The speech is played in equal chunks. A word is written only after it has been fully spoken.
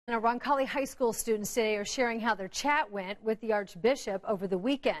Roncalli High School students today are sharing how their chat went with the Archbishop over the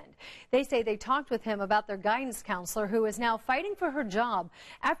weekend. They say they talked with him about their guidance counselor who is now fighting for her job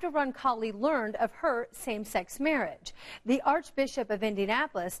after Roncalli learned of her same-sex marriage. The Archbishop of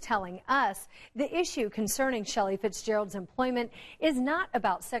Indianapolis telling us the issue concerning Shelley Fitzgerald's employment is not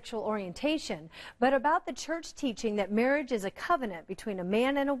about sexual orientation, but about the church teaching that marriage is a covenant between a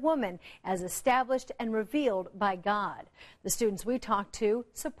man and a woman as established and revealed by God. The students we talked to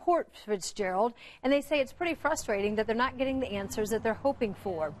support Fitzgerald, and they say it's pretty frustrating that they're not getting the answers that they're hoping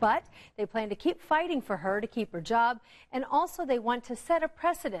for, but they plan to keep fighting for her to keep her job, and also they want to set a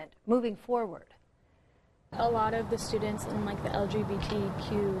precedent moving forward. A lot of the students in the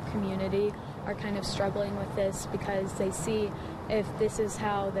LGBTQ community are kind of struggling with this because they see if this is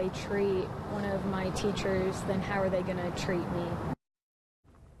how they treat one of my teachers, then how are they going to treat me?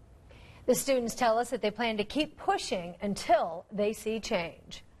 The students tell us that they plan to keep pushing until they see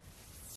change.